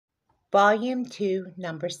Volume 2,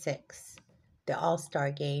 Number 6. The All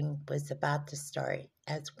Star game was about to start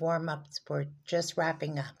as warm ups were just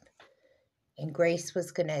wrapping up, and Grace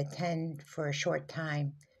was going to attend for a short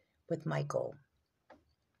time with Michael.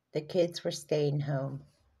 The kids were staying home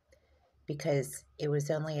because it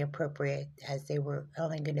was only appropriate as they were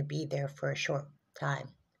only going to be there for a short time.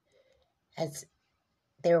 As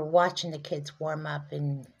they were watching the kids warm up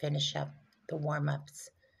and finish up the warm ups,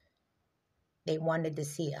 they wanted to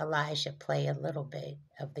see Elijah play a little bit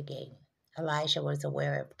of the game. Elijah was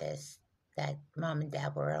aware of this, that mom and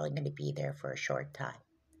dad were only going to be there for a short time.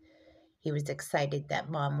 He was excited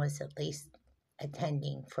that mom was at least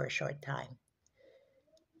attending for a short time.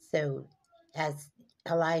 So, as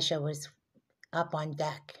Elijah was up on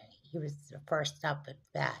deck, he was the first up at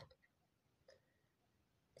bat.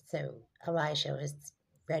 So, Elijah was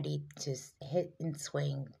ready to hit and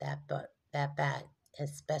swing that bat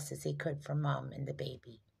as best as he could for mom and the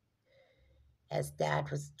baby, as dad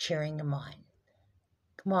was cheering him on.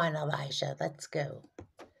 Come on, Elijah, let's go.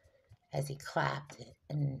 As he clapped,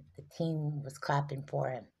 and the team was clapping for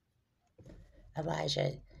him.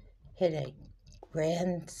 Elijah hit a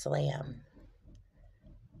grand slam.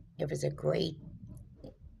 It was a great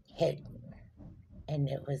hit, and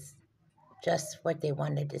it was just what they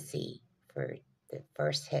wanted to see for the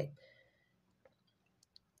first hit.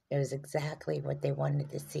 It was exactly what they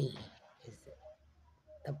wanted to see.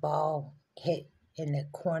 The ball hit in the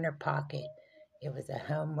corner pocket. It was a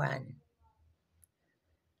home run.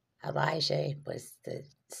 Elijah was the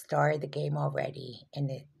star of the game already, and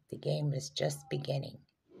the game was just beginning.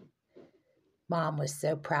 Mom was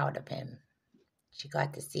so proud of him. She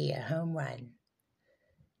got to see a home run.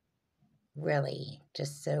 Really,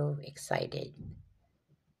 just so excited.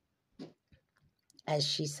 As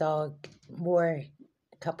she saw a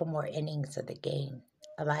couple more innings of the game,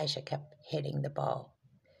 Elijah kept hitting the ball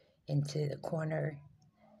into the corner,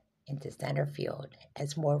 into center field.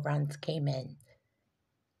 As more runs came in,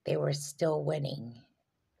 they were still winning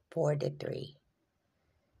 4-3.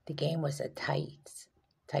 The game was a tight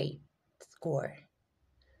score.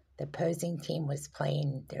 The opposing team was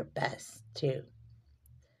playing their best too.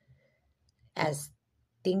 As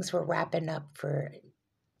things were wrapping up for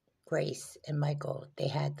Grace and Michael, they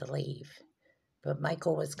had to leave. But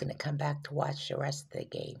Michael was going to come back to watch the rest of the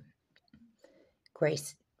game.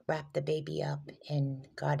 Grace wrapped the baby up and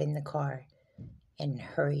got in the car and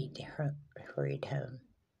hurried home,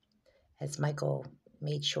 as Michael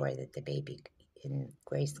made sure that the baby and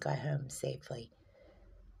Grace got home safely.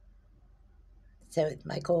 So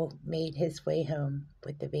Michael made his way home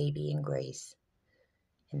with the baby and Grace,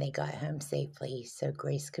 and they got home safely so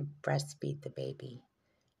Grace could breastfeed the baby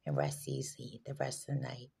and rest easy the rest of the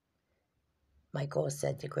night. Michael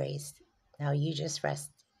said to Grace, "Now you just rest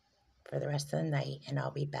for the rest of the night, and I'll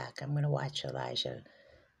be back. I'm going to watch Elijah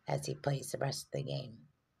as he plays the rest of the game."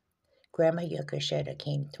 Grandma Yokoshoda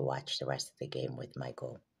came to watch the rest of the game with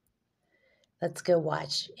Michael. "Let's go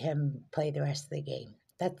watch him play the rest of the game.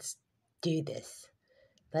 Let's do this.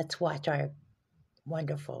 Let's watch our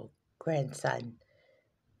wonderful grandson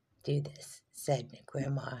do this," said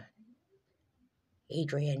Grandma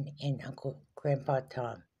Adrian and Grandpa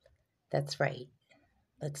Tom. "That's right.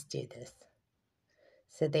 Let's do this."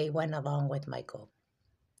 So they went along with Michael.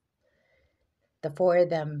 The four of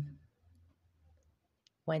them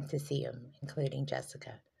went to see him, including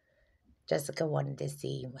Jessica. Jessica wanted to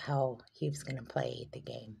see how he was going to play the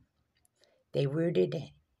game. They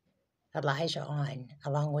rooted Elijah on,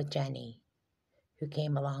 along with Jenny, who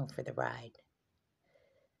came along for the ride.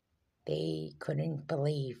 They couldn't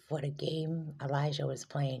believe what a game Elijah was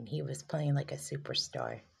playing. He was playing like a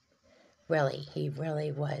superstar. Really, he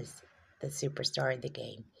really was the superstar of the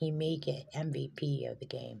game. He may get MVP of the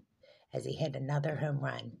game as he hit another home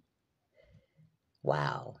run.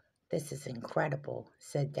 "Wow, this is incredible,"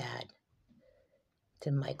 said Dad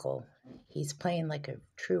to Michael. "He's playing like a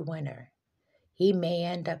true winner. He may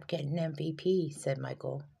end up getting MVP," said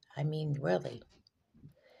Michael. "I mean, really."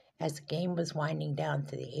 As the game was winding down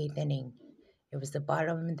to the eighth inning, it was the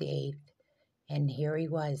bottom of the eighth, and here he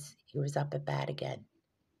was. He was up at bat again.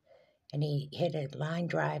 And he hit a line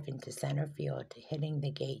drive into center field, hitting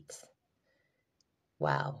the gates.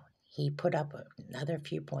 Wow, he put up another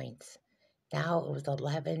few points. Now it was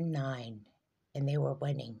 11-9, and they were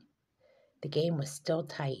winning. The game was still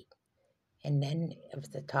tight, and then it was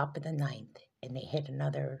the top of the ninth, and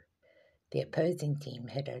the opposing team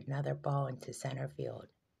hit another ball into center field.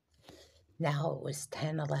 Now it was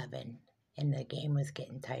 10-11, and the game was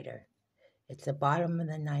getting tighter. It's the bottom of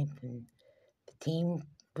the ninth, and the team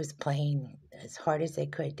was playing as hard as they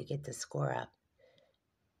could to get the score up.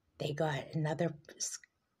 They got another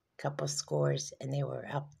couple scores, and they were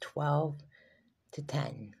up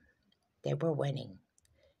 12-10. They were winning.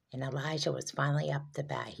 And Elijah was finally up to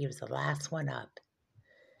bat. He was the last one up.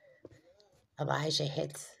 Elijah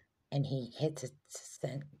hits, and he hits it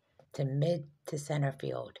to mid to center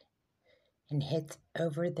field and hits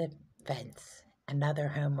over the fence. Another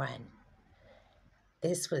home run.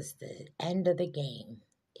 This was the end of the game.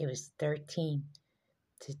 It was 13-10,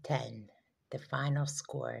 the final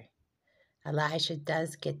score. Elijah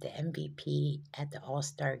does get the MVP at the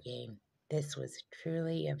All-Star game. This was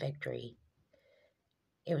truly a victory.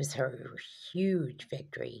 It was her huge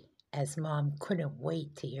victory, as Mom couldn't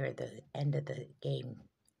wait to hear the end of the game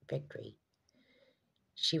victory.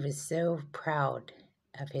 She was so proud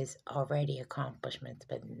of his already accomplishments,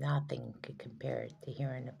 but nothing could compare to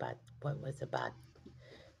hearing about what was about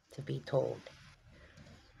to be told.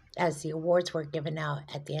 As the awards were given out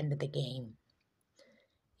at the end of the game,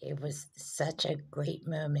 it was such a great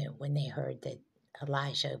moment when they heard that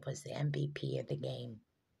Elijah was the MVP of the game.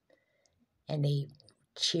 And they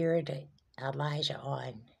cheered Elijah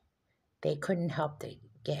on. They couldn't help to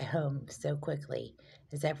get home so quickly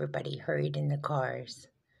as everybody hurried in the cars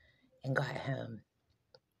and got home.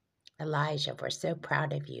 Elijah, we're so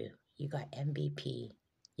proud of you. You got MVP.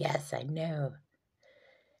 Yes, I know.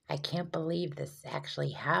 I can't believe this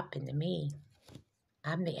actually happened to me.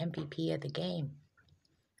 I'm the MVP of the game.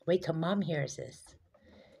 Wait till Mom hears this.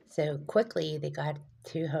 So quickly they got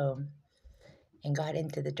to home and got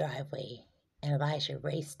into the driveway, and Elijah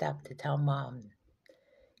raced up to tell Mom.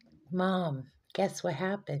 Mom, guess what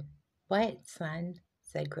happened? What, son?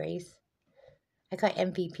 Said Grace. I got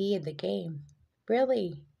MVP of the game.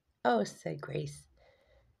 Really? Oh, said Grace.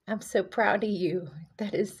 I'm so proud of you.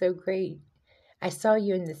 That is so great. I saw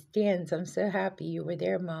you in the stands. I'm so happy you were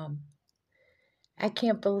there, Mom. I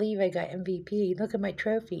can't believe I got MVP. Look at my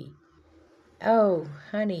trophy. Oh,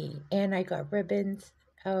 honey, and I got ribbons.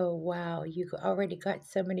 Oh, wow, you already got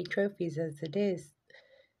so many trophies as it is.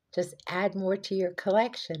 Just add more to your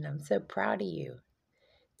collection. I'm so proud of you.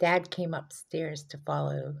 Dad came upstairs to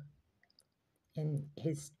follow in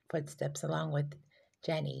his footsteps along with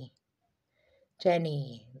Jenny.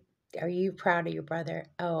 Jenny, are you proud of your brother?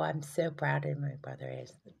 Oh, I'm so proud of my brother.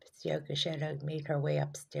 Yoko Shoto made her way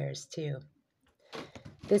upstairs too.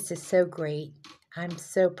 This is so great. I'm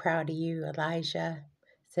so proud of you, Elijah,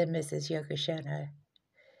 said Mrs. Yokoshona.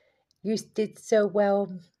 You did so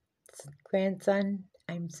well, grandson.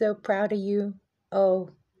 I'm so proud of you. Oh,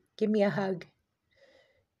 give me a hug.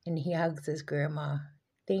 And he hugs his grandma.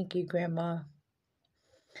 Thank you, Grandma.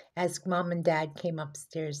 As Mom and Dad came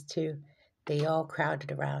upstairs too, they all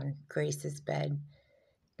crowded around Grace's bed.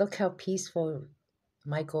 Look how peaceful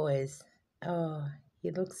Michael is. Oh,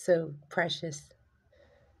 he looks so precious.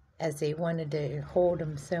 As they wanted to hold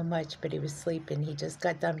him so much, but he was sleeping. He just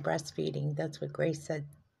got done breastfeeding. That's what Grace said.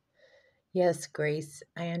 Yes, Grace,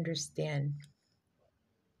 I understand.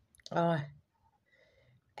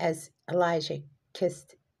 As Elijah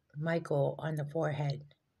kissed Michael on the forehead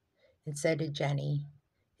and said to Jenny,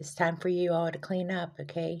 it's time for you all to clean up,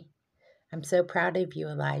 okay? I'm so proud of you,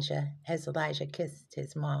 Elijah, as Elijah kissed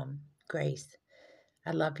his mom, Grace.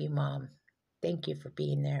 I love you, Mom. Thank you for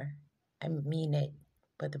being there. I mean it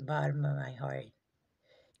with the bottom of my heart.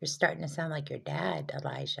 You're starting to sound like your dad,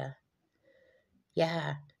 Elijah.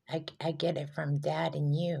 Yeah, I get it from Dad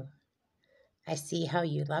and you. I see how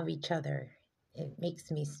you love each other. It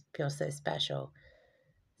makes me feel so special.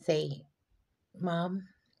 Say, Mom,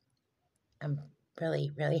 I'm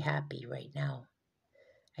really, really happy right now.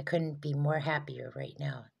 I couldn't be more happier right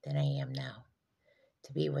now than I am now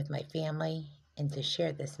to be with my family and to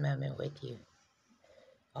share this moment with you.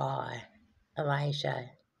 Aw, Elijah,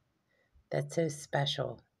 that's so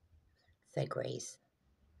special, said Grace.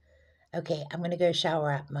 Okay, I'm going to go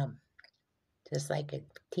shower up, Mom, just like a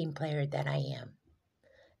team player that I am.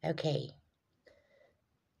 Okay.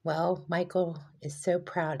 Well, Michael is so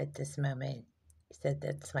proud at this moment. He said,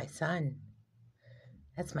 that's my son.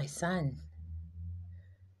 That's my son.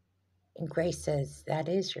 And Grace says, that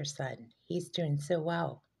is your son. He's doing so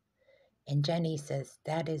well. And Jenny says,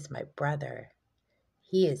 that is my brother.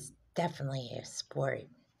 He is definitely a sport.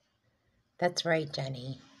 That's right,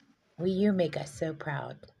 Jenny. Will you make us so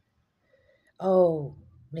proud? Oh,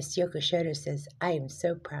 Miss Yokoshoto says, I am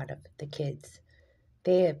so proud of the kids.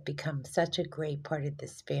 They have become such a great part of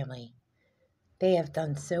this family. They have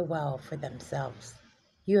done so well for themselves.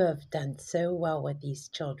 You have done so well with these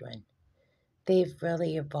children. They've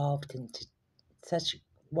really evolved into such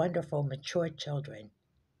wonderful, mature children.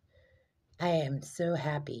 I am so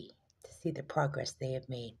happy to see the progress they have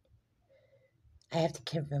made. I have to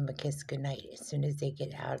give them a kiss goodnight as soon as they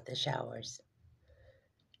get out of the showers.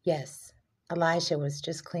 Yes, Elijah was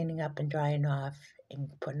just cleaning up and drying off and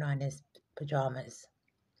putting on his pajamas,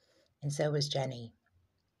 and so was Jenny.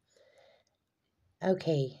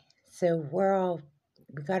 Okay, so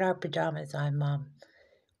we got our pajamas on, Mom.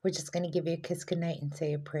 We're just going to give you a kiss goodnight and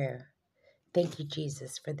say a prayer. Thank you,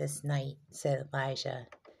 Jesus, for this night, said Elijah.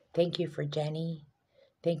 Thank you for Jenny.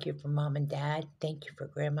 Thank you for Mom and Dad. Thank you for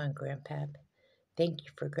Grandma and Grandpa. Thank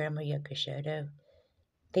you for Grandma Yokoshoto.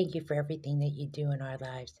 Thank you for everything that you do in our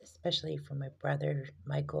lives, especially for my brother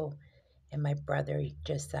Michael and my brother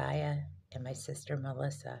Josiah and my sister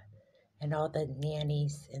Melissa and all the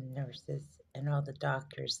nannies and nurses and all the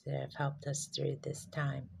doctors that have helped us through this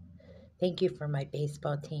time. Thank you for my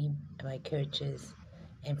baseball team and my coaches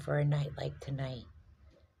and for a night like tonight.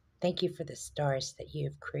 Thank you for the stars that you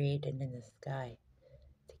have created in the sky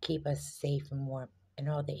to keep us safe and warm, and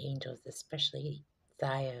all the angels, especially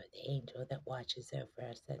Zio, the angel that watches over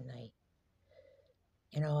us at night.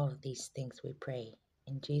 In all of these things we pray.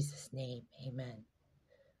 In Jesus' name, amen.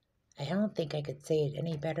 I don't think I could say it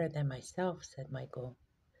any better than myself, said Michael.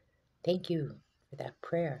 Thank you for that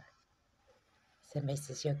prayer, said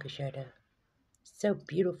Mrs. Yokoshoto. So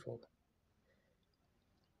beautiful.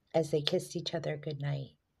 As they kissed each other good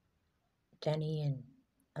night, Jenny and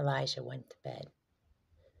Elijah went to bed.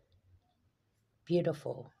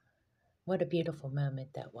 Beautiful. What a beautiful moment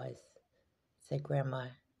that was, said Grandma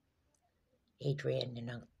Adrian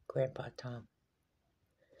and Grandpa Tom.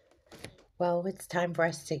 Well, it's time for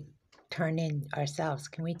us to turn in ourselves.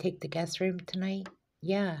 Can we take the guest room tonight?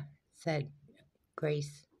 Yeah, said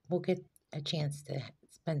Grace. We'll get a chance to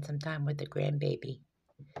spend some time with the grandbaby.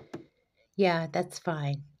 Yeah, that's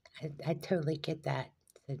fine. I totally get that,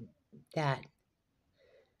 said Dad.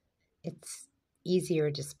 It's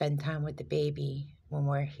easier to spend time with the baby when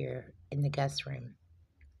we're here in the guest room.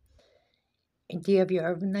 And do you have your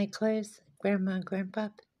overnight clothes, Grandma and Grandpa?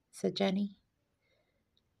 Said Jenny.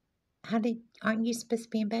 Aren't you supposed to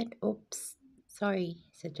be in bed? Oops, sorry,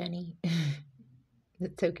 said Jenny.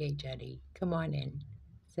 It's okay, Jenny. Come on in,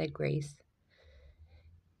 said Grace.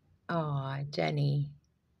 Aw, Jenny,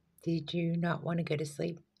 did you not want to go to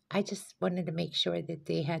sleep? I just wanted to make sure that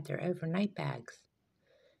they had their overnight bags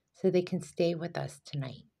so they can stay with us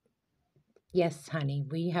tonight. Yes, honey,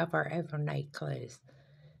 we have our overnight clothes.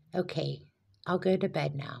 Okay, I'll go to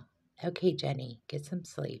bed now. Okay, Jenny, get some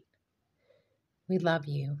sleep. We love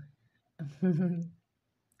you.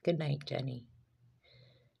 Good night, Jenny,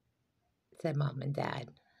 said Mom and Dad.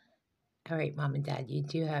 All right, Mom and Dad, you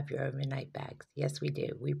do have your overnight bags. Yes, we do.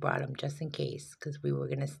 We brought them just in case because we were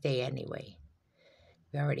going to stay anyway.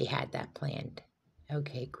 We already had that planned.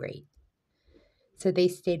 Okay, great. So they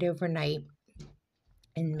stayed overnight,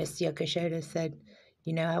 and Miss Yokoshoto said,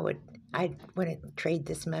 "You know, I wouldn't trade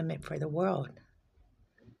this moment for the world.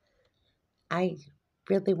 I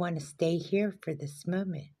really want to stay here for this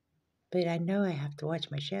moment, but I know I have to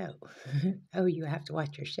watch my show." Oh, you have to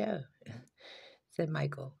watch your show, said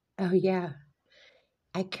Michael. Oh, yeah,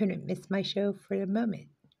 I couldn't miss my show for the moment.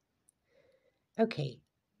 Okay,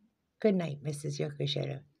 good night, Mrs.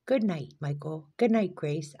 Yokoshoto. Good night, Michael. Good night,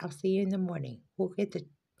 Grace. I'll see you in the morning. We'll get to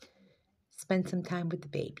spend some time with the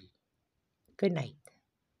baby. Good night.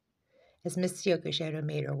 As Miss Yokoshoto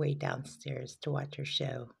made her way downstairs to watch her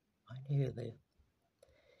show on Hulu,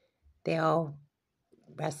 they all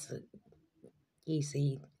rested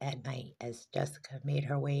easy at night as Jessica made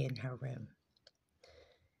her way in her room.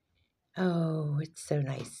 Oh, it's so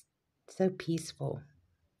nice, so peaceful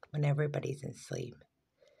when everybody's asleep.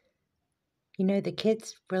 You know, the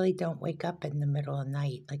kids really don't wake up in the middle of the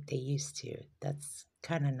night like they used to. That's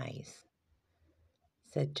kind of nice,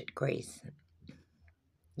 said Grace.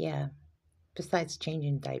 Yeah, besides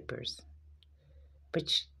changing diapers.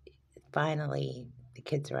 But finally, the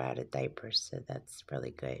kids are out of diapers, so that's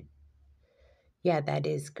really good. Yeah, that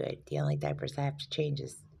is good. The only diapers I have to change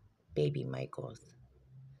is baby Michael's.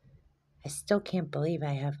 I still can't believe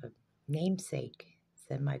I have a namesake,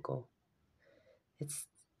 said Michael.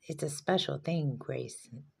 It's a special thing, Grace,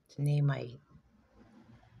 to name my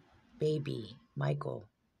baby Michael.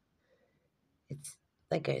 It's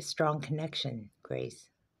like a strong connection, Grace.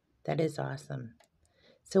 That is awesome.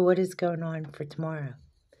 So what is going on for tomorrow?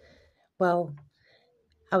 Well,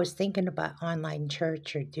 I was thinking about online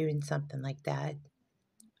church or doing something like that.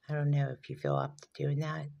 I don't know if you feel up to doing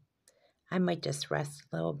that. I might just rest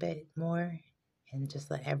a little bit more and just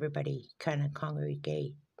let everybody kind of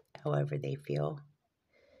congregate however they feel.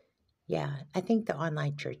 Yeah, I think the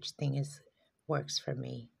online church thing works for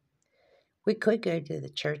me. We could go to the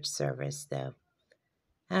church service though.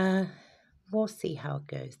 Uh, we'll see how it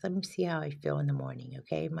goes. Let me see how I feel in the morning,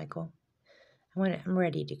 okay, Michael? I'm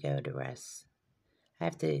ready to go to rest. I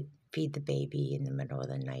have to feed the baby in the middle of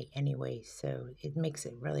the night anyway, so it makes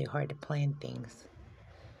it really hard to plan things.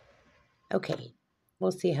 Okay,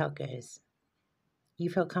 we'll see how it goes. You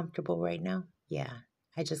feel comfortable right now? Yeah,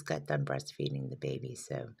 I just got done breastfeeding the baby,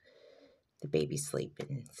 so the baby's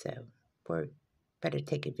sleeping, so we're better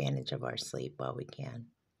take advantage of our sleep while we can.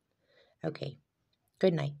 Okay,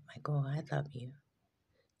 good night, Michael. I love you,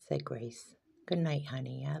 said Grace. Good night,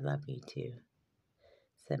 honey. I love you too,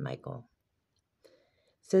 said Michael.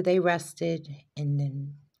 So they rested, and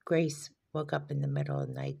then Grace woke up in the middle of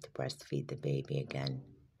the night to breastfeed the baby again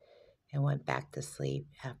and went back to sleep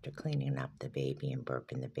after cleaning up the baby and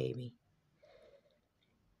burping the baby.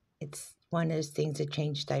 It's one of those things that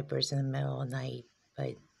change diapers in the middle of the night,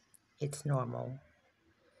 but it's normal.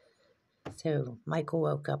 So Michael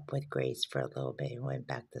woke up with Grace for a little bit and went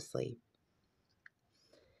back to sleep.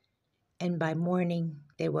 And by morning,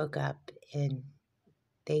 they woke up and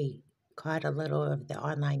they caught a little of the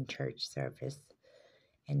online church service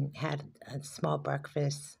and had a small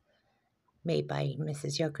breakfast made by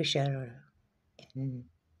Mrs. Yokoshiro. And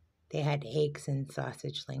they had eggs and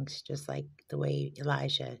sausage links, just like the way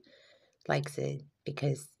Elijah likes it,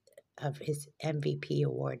 because of his MVP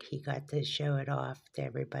award. He got to show it off to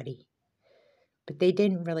everybody. But they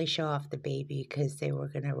didn't really show off the baby because they were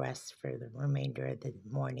going to rest for the remainder of the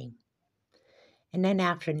morning. And then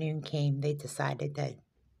afternoon came, they decided that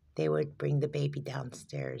they would bring the baby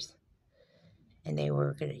downstairs. And they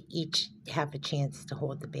were going to each have a chance to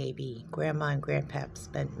hold the baby. Grandma and Grandpa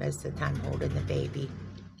spent most of the time holding the baby.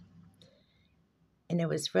 And it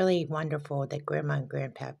was really wonderful that Grandma and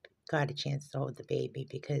Grandpa got a chance to hold the baby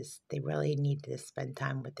because they really needed to spend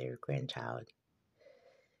time with their grandchild.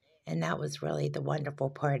 And that was really the wonderful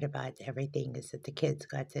part about everything, is that the kids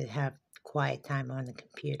got to have quiet time on the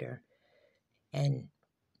computer. And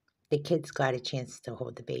the kids got a chance to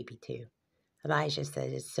hold the baby too. Elijah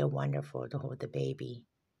said it's so wonderful to hold the baby.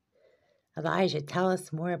 Elijah, tell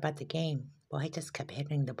us more about the game. Well, I just kept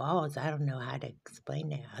hitting the balls. I don't know how to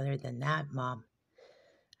explain it other than that, Mom.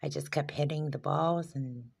 I just kept hitting the balls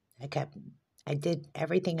and I did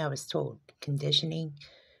everything I was told. Conditioning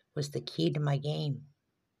was the key to my game.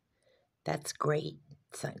 That's great,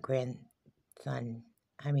 grandson.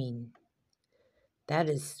 I mean, that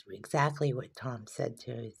is exactly what Tom said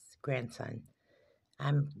to his grandson.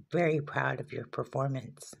 I'm very proud of your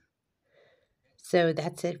performance. So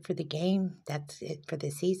that's it for the game. That's it for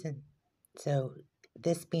the season. So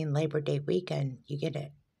this being Labor Day weekend, you get to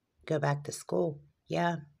go back to school.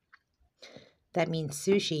 Yeah, that means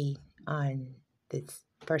sushi on the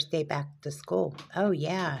first day back to school. Oh,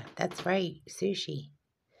 yeah, that's right, sushi.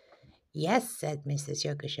 Yes, said Mrs.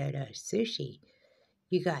 Yokoshiro, sushi.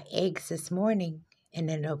 You got eggs this morning, and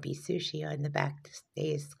then there'll be sushi on the back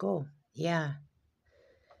day of school. Yeah,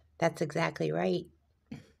 that's exactly right.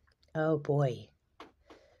 Oh, boy.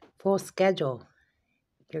 Full schedule.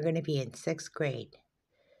 You're going to be in 6th grade.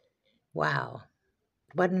 Wow,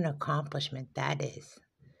 what an accomplishment that is.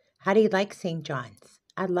 How do you like St. John's?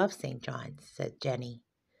 I love St. John's, said Jenny.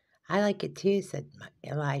 I like it too, said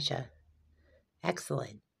Elijah.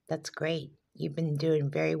 Excellent. That's great. You've been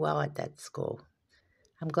doing very well at that school.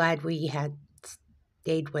 I'm glad we had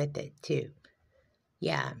stayed with it too.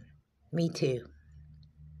 Yeah, me too.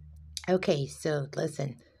 Okay, so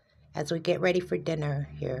listen, as we get ready for dinner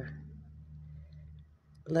here,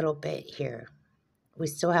 a little bit here, we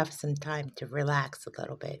still have some time to relax a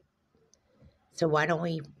little bit. So why don't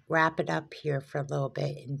we wrap it up here for a little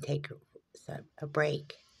bit and take a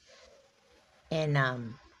break? And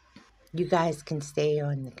you guys can stay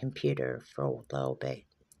on the computer for a little bit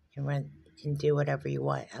and run and do whatever you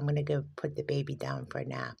want. I'm going to go put the baby down for a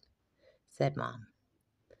nap, said Mom.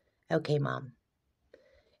 Okay, Mom.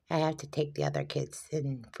 I have to take the other kids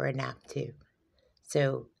in for a nap too.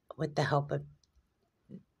 So with the help of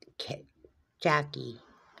Jackie,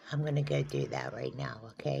 I'm going to go do that right now,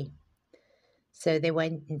 okay? So they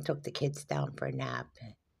went and took the kids down for a nap,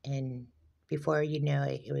 and before you know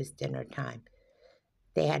it, it was dinner time.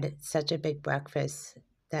 They had such a big breakfast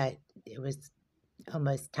that it was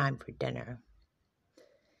almost time for dinner.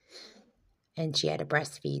 And she had to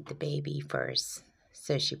breastfeed the baby first.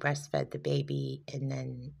 So she breastfed the baby, and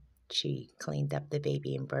then she cleaned up the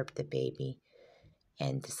baby and burped the baby,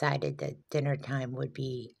 and decided that dinner time would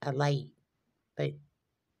be a light but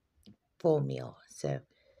full meal. So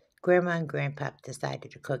Grandma and Grandpa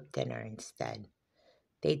decided to cook dinner instead.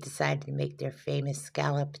 They decided to make their famous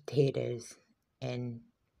scalloped potatoes and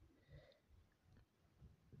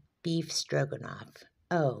beef stroganoff.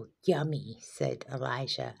 Oh, yummy, said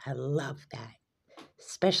Elijah. I love that.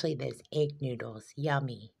 Especially those egg noodles.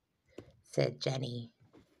 Yummy, said Jenny.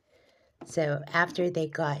 So after they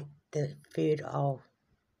got the food all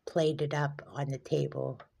plated up on the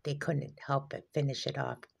table, they couldn't help but finish it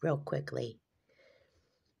off real quickly.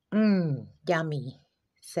 Yummy,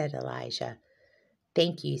 said Elijah.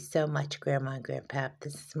 Thank you so much, Grandma and Grandpa.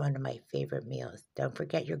 This is one of my favorite meals. Don't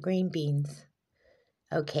forget your green beans.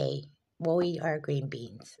 Okay, we'll eat our green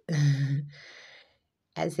beans.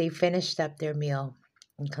 As they finished up their meal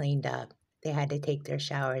and cleaned up, they had to take their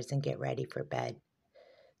showers and get ready for bed.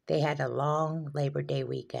 They had a long Labor Day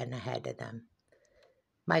weekend ahead of them.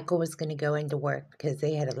 Michael was going to go into work because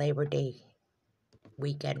they had a Labor Day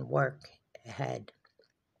weekend work ahead,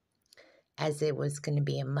 as it was going to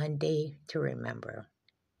be a Monday to remember.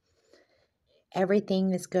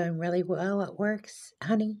 Everything is going really well at work,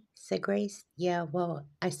 honey, said Grace. Yeah, well,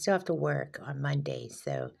 I still have to work on Monday,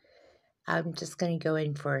 so I'm just going to go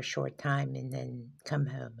in for a short time and then come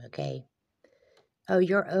home, okay? Oh,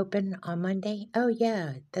 you're open on Monday? Oh,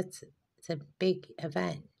 yeah, it's a big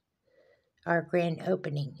event. Our grand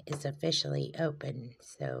opening is officially open,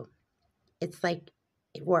 so it's like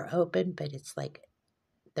we're open, but it's like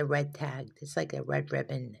the red tag. It's like a red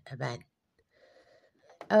ribbon event.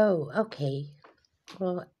 Oh, okay.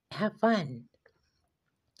 Well, have fun.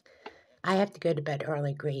 I have to go to bed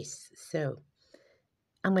early, Grace, so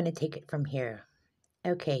I'm going to take it from here.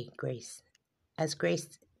 Okay, Grace. As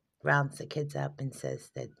Grace rounds the kids up and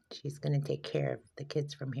says that she's going to take care of the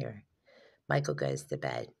kids from here, Michael goes to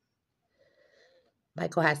bed.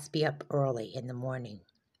 Michael has to be up early in the morning.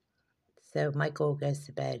 So Michael goes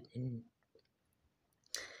to bed and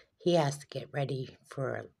he has to get ready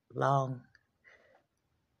for a long,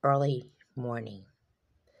 early morning.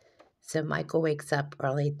 So Michael wakes up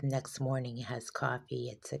early the next morning, has coffee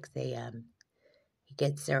at 6 a.m. He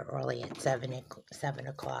gets there early at 7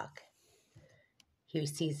 o'clock. He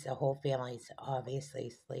sees the whole family's obviously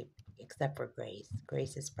asleep, except for Grace.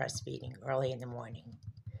 Grace is breastfeeding early in the morning.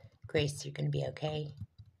 Grace, you're going to be okay?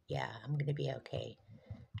 Yeah, I'm going to be okay.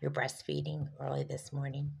 You're breastfeeding early this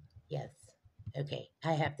morning? Yes. Okay,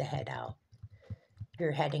 I have to head out.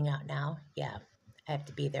 You're heading out now? Yeah, I have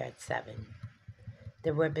to be there at 7.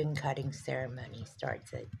 The ribbon cutting ceremony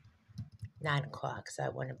starts at 9 o'clock, so I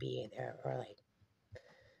want to be there early.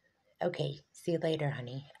 Okay, see you later,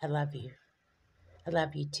 honey. I love you. I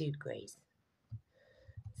love you too, Grace.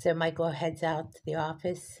 So Michael heads out to the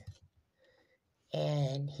office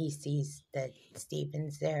and he sees that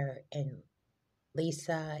Stephen's there and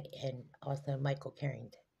Lisa and also Michael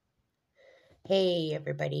Carrington. Hey,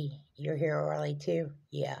 everybody, you're here early too?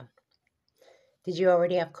 Yeah. Did you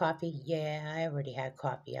already have coffee? Yeah, I already had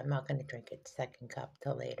coffee. I'm not going to drink a second cup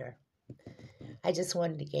till later. I just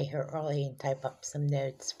wanted to get here early and type up some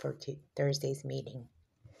notes for Thursday's meeting.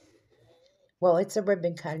 Well, it's a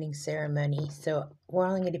ribbon cutting ceremony, so we're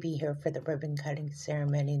only going to be here for the ribbon cutting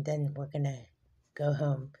ceremony, and then we're going to go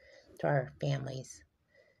home to our families.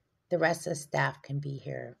 The rest of the staff can be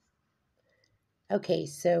here. Okay,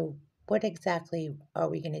 so what exactly are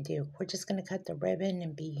we going to do? We're just going to cut the ribbon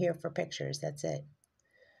and be here for pictures. That's it.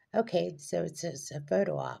 Okay, so it's just a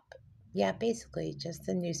photo op. Yeah, basically just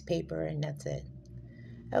a newspaper and that's it.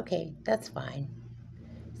 Okay, that's fine.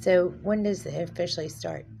 So when does it officially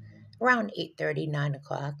start? Around 8:30, 9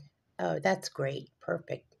 o'clock. Oh, that's great.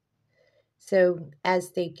 Perfect. So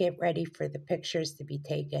as they get ready for the pictures to be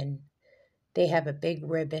taken, they have a big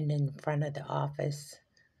ribbon in front of the office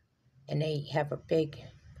and they have a big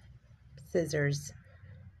scissors.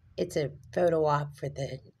 It's a photo op for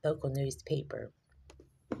the local newspaper.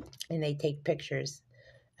 And they take pictures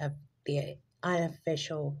of the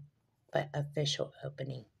unofficial but official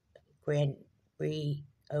opening, grand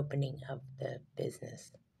reopening of the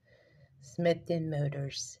business. Smithton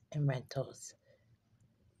Motors and Rentals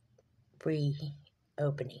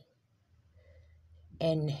reopening.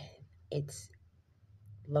 And it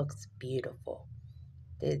looks beautiful.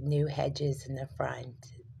 The new hedges in the front,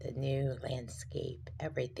 the new landscape,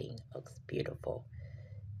 everything looks beautiful.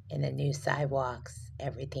 And the new sidewalks,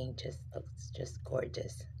 everything just looks just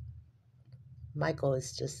gorgeous. Michael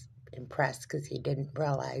is just impressed because he didn't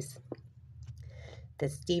realize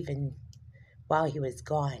that Stephen, while he was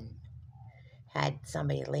gone, had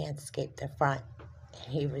somebody landscape the front.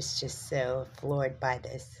 And he was just so floored by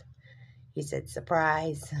this. He said,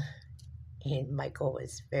 surprise. And Michael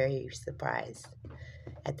was very surprised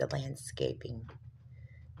at the landscaping.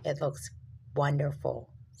 It looks wonderful,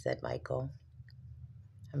 said Michael.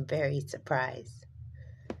 I'm very surprised.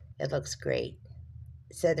 It looks great.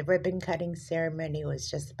 So the ribbon cutting ceremony was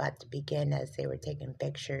just about to begin as they were taking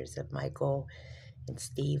pictures of Michael and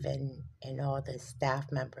Stephen and all the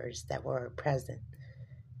staff members that were present,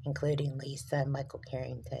 including Lisa, Michael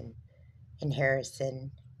Carrington, and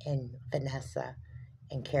Harrison and Vanessa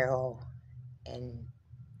and Carol and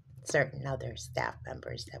certain other staff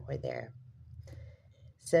members that were there.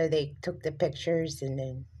 So they took the pictures and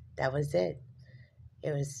then that was it.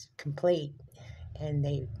 It was complete. And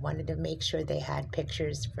they wanted to make sure they had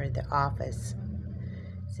pictures for the office.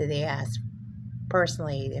 So they asked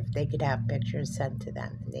personally if they could have pictures sent to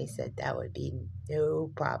them. And they said that would be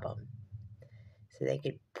no problem. So they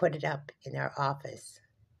could put it up in their office.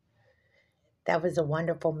 That was a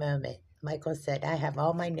wonderful moment. Michael said, I have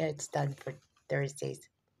all my notes done for Thursday's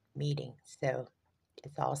meeting. So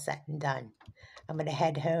it's all set and done. I'm going to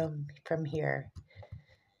head home from here.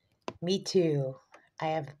 Me too. I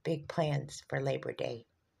have big plans for Labor Day.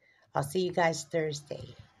 I'll see you guys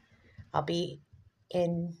Thursday. I'll be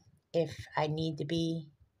in if I need to be.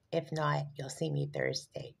 If not, you'll see me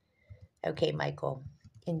Thursday. Okay, Michael.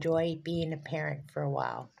 Enjoy being a parent for a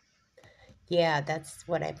while. Yeah, that's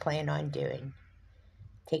what I plan on doing.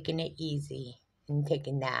 Taking it easy and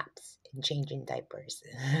taking naps and changing diapers.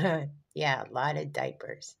 Yeah, a lot of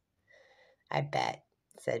diapers. I bet,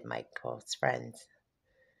 said Michael's friends.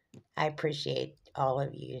 I appreciate all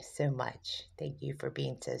of you so much. Thank you for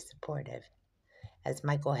being so supportive. As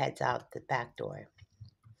Michael heads out the back door,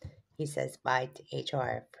 he says bye to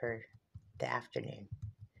HR for the afternoon.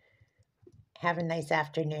 Have a nice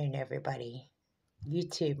afternoon, everybody. You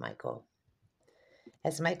too, Michael.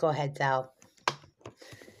 As Michael heads out,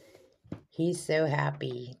 he's so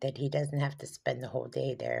happy that he doesn't have to spend the whole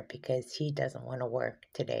day there because he doesn't want to work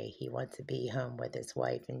today. He wants to be home with his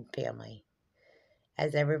wife and family.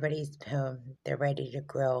 As everybody's home, they're ready to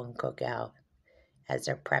grill and cook out as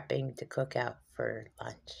they're prepping to cook out for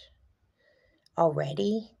lunch.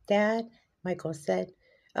 Already, Dad? Michael said.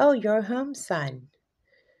 Oh, you're home, son.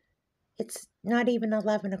 It's not even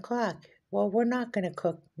 11 o'clock. Well, we're not going to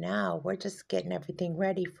cook now. We're just getting everything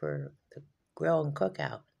ready for the grill and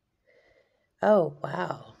cookout. Oh,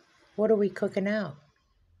 wow. What are we cooking out?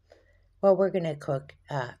 Well, we're going to cook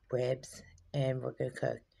ribs and we're going to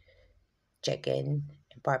cook chicken,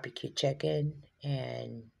 barbecue chicken,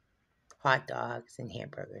 and hot dogs and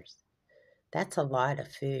hamburgers. That's a lot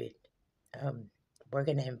of food. Um, we're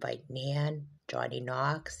going to invite Nan, Johnny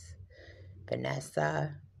Knox,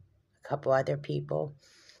 Vanessa, a couple other people,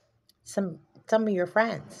 some of your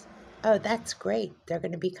friends. Oh, that's great. They're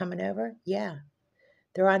going to be coming over? Yeah.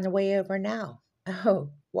 They're on the way over now. Oh,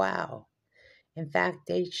 wow. In fact,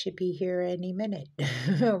 they should be here any minute.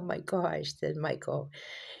 Oh my gosh, said Michael.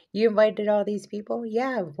 You invited all these people?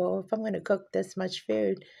 Yeah, well, if I'm going to cook this much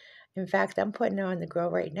food, in fact, I'm putting it on the grill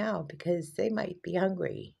right now because they might be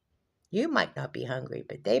hungry. You might not be hungry,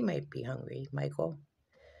 but they might be hungry, Michael.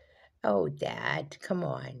 Oh, Dad, come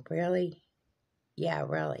on, really? Yeah,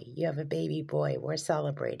 really. You have a baby boy. We're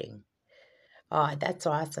celebrating. Oh, that's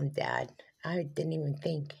awesome, Dad. I didn't even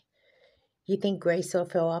think. You think Grace will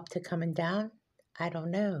feel up to coming down? I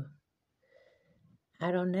don't know.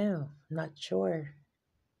 I don't know. I'm not sure.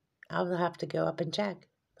 I'll have to go up and check.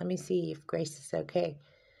 Let me see if Grace is okay.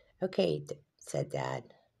 Okay, said Dad.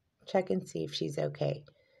 Check and see if she's okay.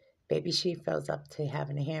 Maybe she feels up to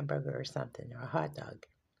having a hamburger or something, or a hot dog.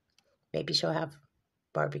 Maybe she'll have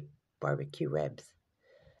barbecue ribs.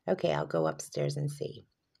 Okay, I'll go upstairs and see.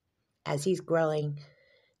 As he's grilling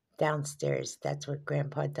downstairs, that's what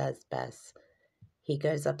Grandpa does best. He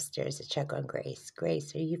goes upstairs to check on Grace.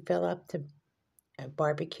 Grace, are you feel up to a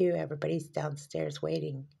barbecue? Everybody's downstairs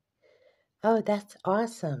waiting. Oh, that's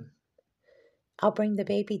awesome. I'll bring the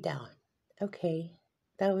baby down. Okay,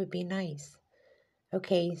 that would be nice.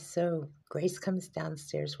 Okay, so Grace comes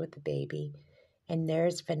downstairs with the baby, and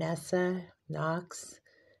there's Vanessa Knox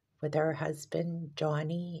with her husband,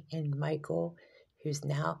 Johnny, and Michael, who's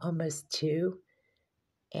now almost 2.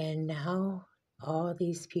 And now all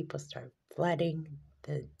these people start flooding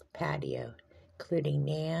the patio, including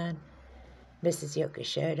Nan, Mrs.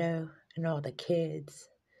 Yokoshoto, and all the kids.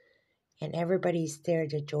 And everybody's there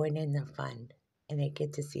to join in the fun, and they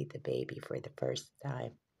get to see the baby for the first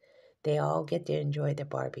time. They all get to enjoy the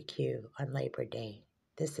barbecue on Labor Day.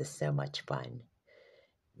 This is so much fun.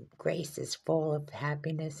 Grace is full of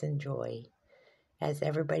happiness and joy as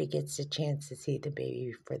everybody gets a chance to see the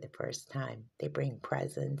baby for the first time. They bring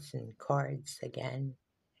presents and cards again.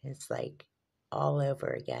 It's like all over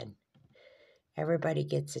again. Everybody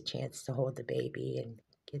gets a chance to hold the baby and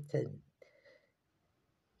get to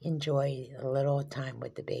enjoy a little time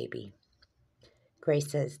with the baby.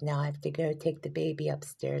 Grace says, now I have to go take the baby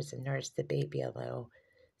upstairs and nurse the baby a little.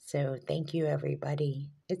 So thank you,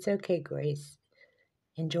 everybody. It's okay, Grace.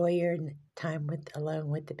 Enjoy your time alone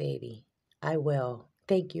with the baby. I will.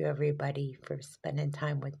 Thank you, everybody, for spending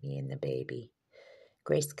time with me and the baby.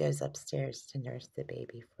 Grace goes upstairs to nurse the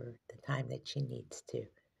baby for the time that she needs to.